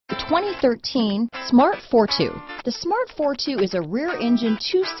2013 Smart Fortwo. The Smart Fortwo is a rear-engine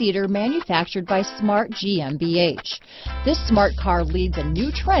two-seater manufactured by Smart GmbH. This smart car leads a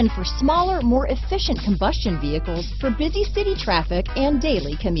new trend for smaller, more efficient combustion vehicles for busy city traffic and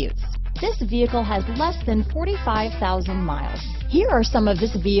daily commutes. This vehicle has less than 45,000 miles. Here are some of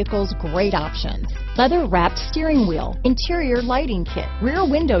this vehicle's great options: leather-wrapped steering wheel, interior lighting kit, rear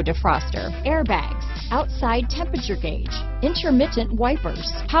window defroster, airbags, outside temperature gauge, intermittent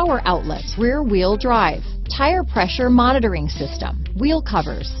wipers, power outlets, rear wheel drive, tire pressure monitoring system, wheel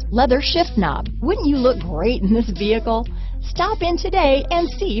covers, leather shift knob. Wouldn't you look great in this vehicle? Stop in today and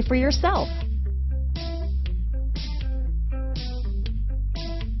see for yourself.